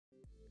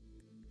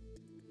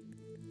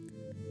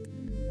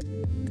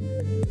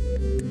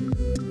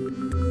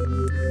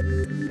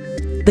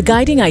The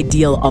guiding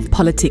ideal of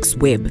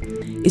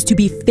Politicsweb is to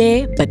be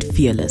fair but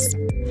fearless.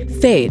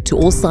 Fair to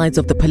all sides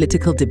of the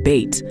political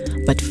debate,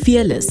 but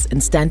fearless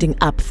in standing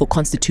up for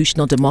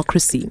constitutional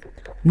democracy,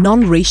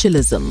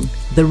 non-racialism,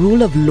 the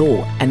rule of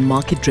law, and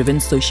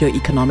market-driven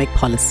socio-economic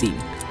policy.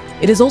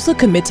 It is also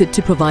committed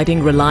to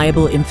providing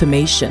reliable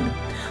information,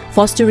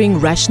 fostering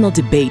rational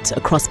debate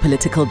across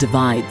political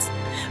divides,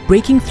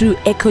 breaking through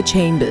echo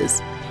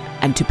chambers,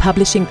 and to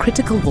publishing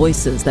critical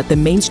voices that the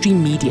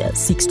mainstream media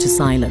seeks to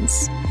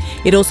silence.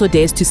 It also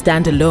dares to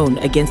stand alone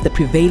against the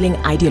prevailing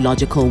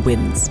ideological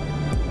winds.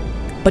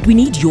 But we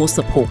need your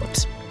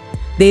support.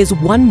 There is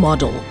one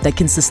model that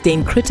can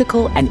sustain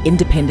critical and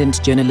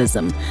independent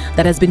journalism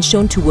that has been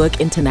shown to work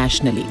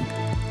internationally.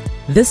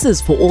 This is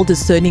for all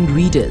discerning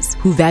readers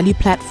who value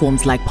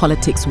platforms like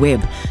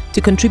Politicsweb to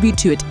contribute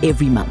to it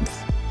every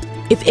month.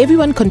 If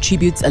everyone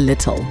contributes a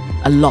little,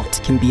 a lot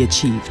can be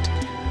achieved.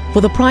 For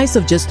the price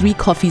of just 3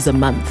 coffees a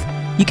month,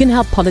 you can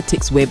help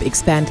Politicsweb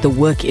expand the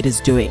work it is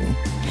doing.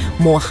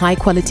 More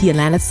high-quality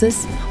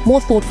analysis,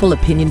 more thoughtful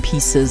opinion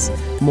pieces,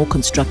 more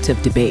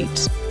constructive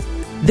debate.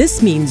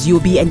 This means you'll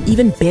be an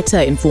even better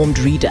informed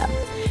reader,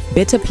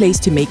 better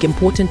placed to make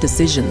important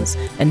decisions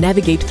and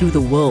navigate through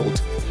the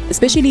world,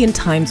 especially in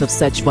times of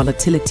such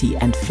volatility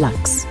and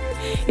flux.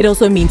 It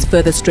also means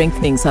further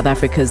strengthening South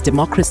Africa's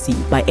democracy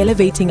by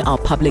elevating our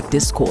public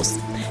discourse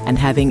and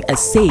having a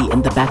say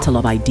in the battle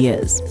of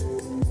ideas.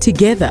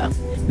 Together,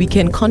 we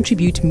can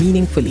contribute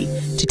meaningfully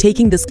to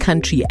taking this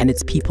country and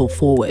its people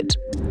forward.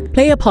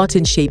 Play a part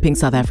in shaping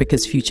South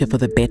Africa's future for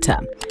the better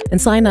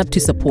and sign up to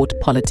support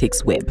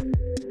Politicsweb.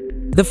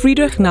 The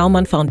Friedrich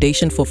Naumann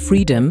Foundation for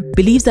Freedom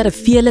believes that a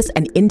fearless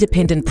and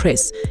independent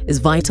press is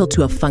vital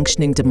to a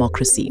functioning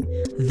democracy.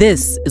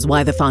 This is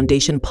why the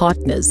foundation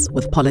partners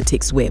with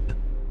Politicsweb.